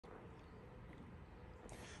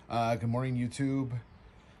Good morning, YouTube.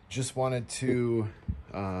 Just wanted to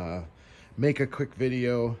make a quick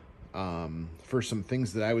video for some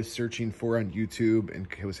things that I was searching for on YouTube and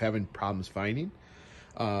was having problems finding.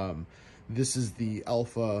 This is the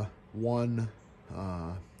Alfa One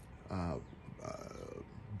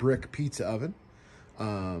brick pizza oven.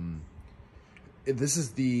 This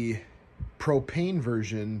is the propane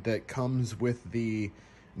version that comes with the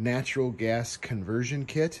natural gas conversion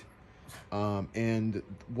kit. And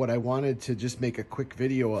what I wanted to just make a quick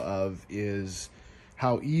video of is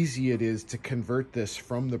how easy it is to convert this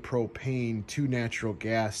from the propane to natural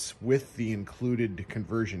gas with the included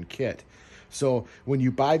conversion kit. So when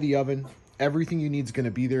you buy the oven, everything you need is going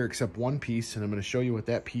to be there except one piece, and I'm going to show you what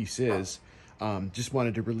that piece is. Just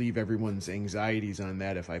wanted to relieve everyone's anxieties on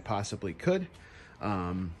that if I possibly could.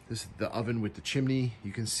 This is the oven with the chimney,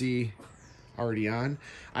 you can see already on.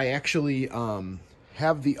 I actually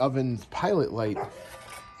have the oven's pilot light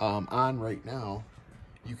on right now.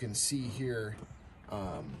 You can see here,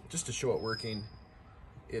 just to show it working,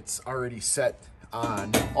 it's already set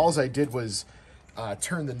on. All I did was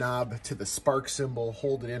turn the knob to the spark symbol,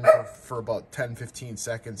 hold it in for about 10-15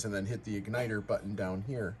 seconds, and then hit the igniter button down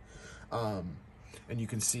here. And you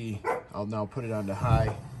can see, I'll now put it on to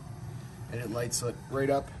high, and it lights it right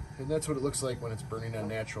up. And that's what it looks like when it's burning on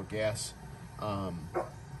natural gas.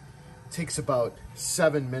 Takes about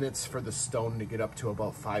 7 minutes for the stone to get up to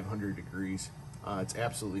about 500 degrees. It's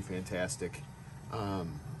absolutely fantastic.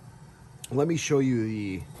 Let me show you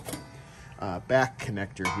the back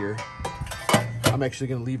connector here. I'm actually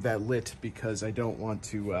going to leave that lit because I don't want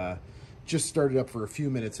to just start it up for a few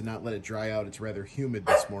minutes and not let it dry out. It's rather humid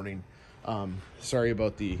this morning. Sorry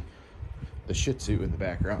about the Shih Tzu in the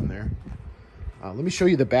background there. Let me show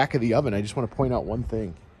you the back of the oven. I just want to point out one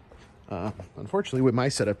thing. Unfortunately, what my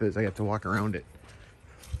setup is, I have to walk around it.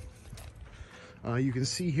 You can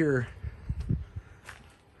see here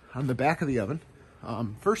on the back of the oven,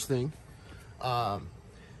 first thing,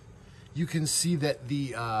 you can see that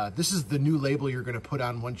this is the new label you're going to put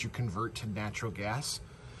on once you convert to natural gas.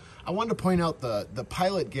 I wanted to point out the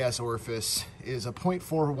pilot gas orifice is a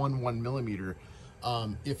 0.411 millimeter.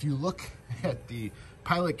 If you look at the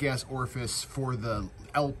pilot gas orifice for the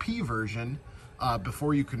LP version,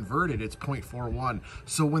 before you convert it, it's 0.41.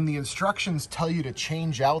 So when the instructions tell you to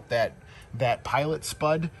change out that pilot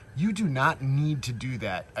spud, you do not need to do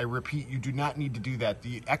that. I repeat, you do not need to do that.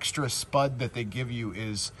 The extra spud that they give you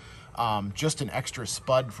is just an extra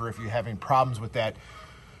spud for if you're having problems with that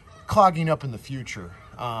clogging up in the future.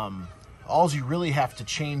 All you really have to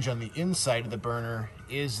change on the inside of the burner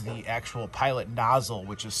is the actual pilot nozzle,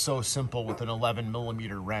 which is so simple with an 11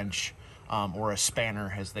 millimeter wrench, or a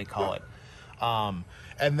spanner as they call it.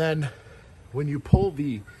 And then when you pull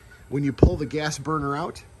the gas burner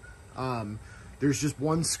out, there's just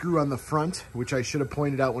one screw on the front, which I should have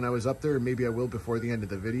pointed out when I was up there, and maybe I will before the end of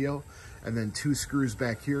the video. And then two screws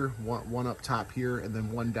back here, one up top here, and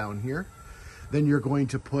then one down here. Then you're going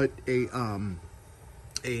to put a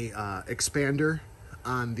expander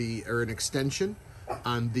on or an extension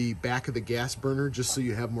on the back of the gas burner, just so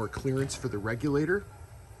you have more clearance for the regulator.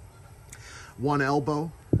 One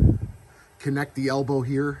elbow. Connect the elbow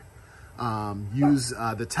here. Use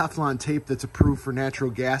the Teflon tape that's approved for natural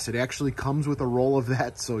gas. It actually comes with a roll of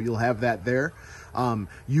that, so you'll have that there.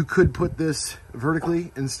 You could put this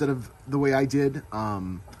vertically instead of the way I did.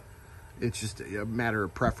 It's just a matter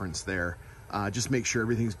of preference there. Just make sure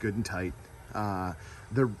everything's good and tight.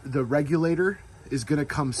 The regulator is going to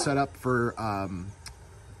come set up for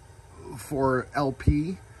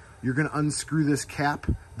LP. You're going to unscrew this cap.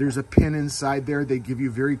 There's a pin inside there. They give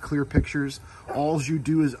you very clear pictures. All you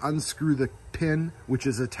do is unscrew the pin, which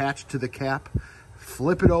is attached to the cap,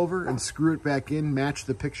 flip it over and screw it back in, match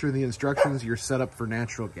the picture of the instructions. You're set up for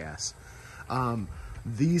natural gas.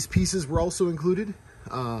 These pieces were also included.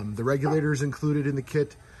 The regulator is included in the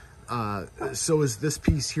kit. So is this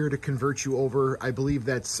piece here to convert you over. I believe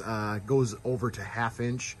that's goes over to 1/2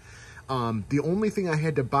 inch. The only thing I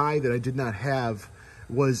had to buy that I did not have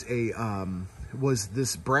was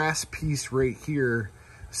this brass piece right here,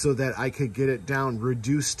 so that I could get it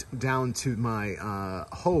reduced down to my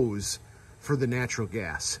hose for the natural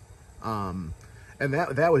gas. And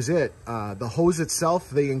that was it. The hose itself,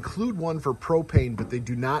 they include one for propane, but they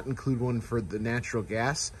do not include one for the natural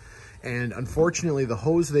gas. And unfortunately, the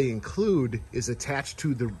hose they include is attached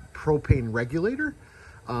to the propane regulator,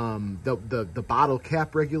 the bottle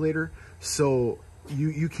cap regulator. So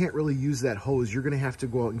you can't really use that hose. You're going to have to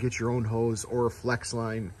go out and get your own hose or a flex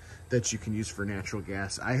line that you can use for natural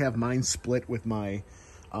gas. I have mine split with my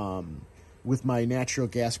natural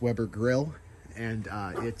gas Weber grill, and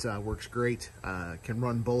it works great. Can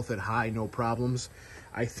run both at high, no problems.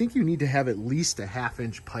 I think you need to have at least a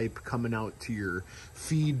 1/2-inch pipe coming out to your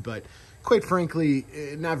feed, but quite frankly,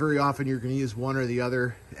 not very often you're going to use one or the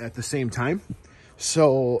other at the same time.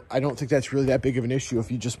 So I don't think that's really that big of an issue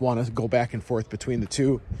if you just want to go back and forth between the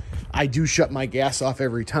two. I do shut my gas off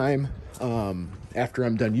every time after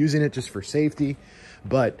I'm done using it, just for safety.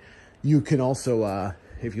 But you can also,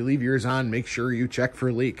 if you leave yours on, make sure you check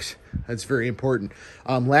for leaks. That's very important.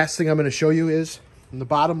 Last thing I'm going to show you is in the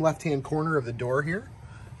bottom left-hand corner of the door here,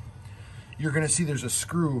 you're going to see there's a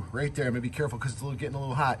screw right there. I'm going to be careful because it's getting a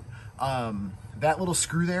little hot. That little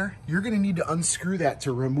screw there, you're going to need to unscrew that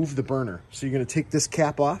to remove the burner. So you're going to take this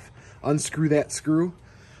cap off, unscrew that screw,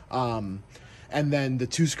 and then the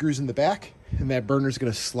 2 screws in the back, and that burner is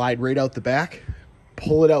going to slide right out the back.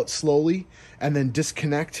 Pull it out slowly, and then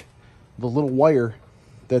disconnect the little wire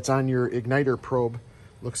that's on your igniter probe.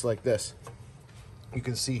 Looks like this. You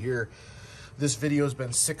can see here, this video has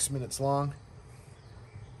been 6 minutes long.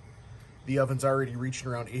 The oven's already reaching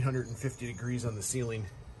around 850 degrees on the ceiling.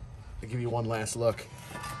 I'll give you one last look.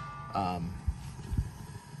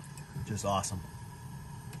 Just awesome.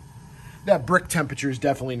 That brick temperature is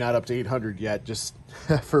definitely not up to 800 yet, just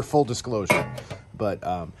for full disclosure. But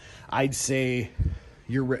I'd say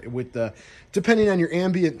you're with the, depending on your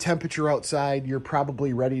ambient temperature outside, you're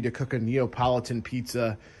probably ready to cook a Neapolitan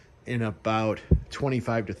pizza in about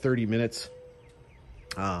 25 to 30 minutes.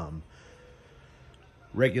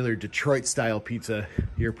 Regular Detroit style pizza,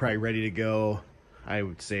 you're probably ready to go, I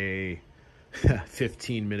would say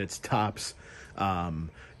 15 minutes tops.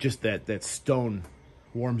 Just that stone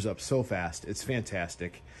warms up so fast. It's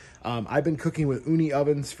fantastic. I've been cooking with uni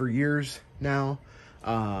ovens for years now.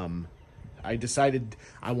 I decided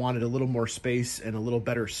I wanted a little more space and a little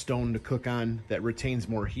better stone to cook on that retains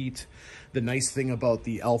more heat. The nice thing about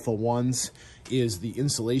the Alfa Ones is the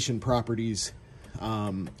insulation properties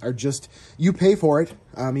are just, you pay for it,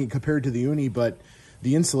 I mean, compared to the uni, but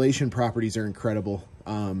the insulation properties are incredible.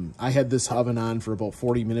 I had this oven on for about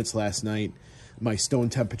 40 minutes last night. My stone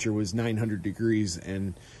temperature was 900 degrees,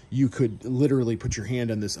 and you could literally put your hand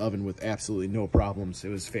on this oven with absolutely no problems. It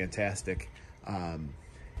was fantastic.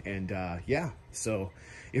 Yeah, so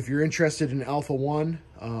if you're interested in Alfa One,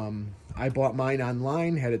 I bought mine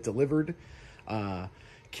online, had it delivered,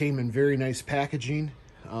 came in very nice packaging.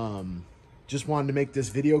 Just wanted to make this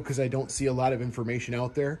video because I don't see a lot of information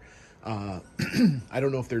out there. I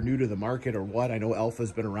don't know if they're new to the market or what. I know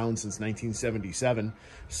Alfa's been around since 1977,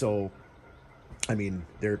 so I mean,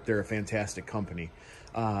 they're a fantastic company.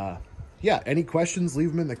 Yeah, any questions,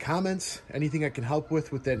 leave them in the comments. Anything I can help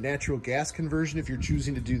with that natural gas conversion if you're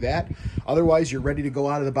choosing to do that. Otherwise, you're ready to go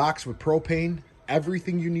out of the box with propane.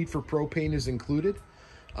 Everything you need for propane is included.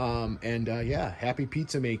 Yeah, happy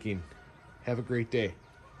pizza making. Have a great day.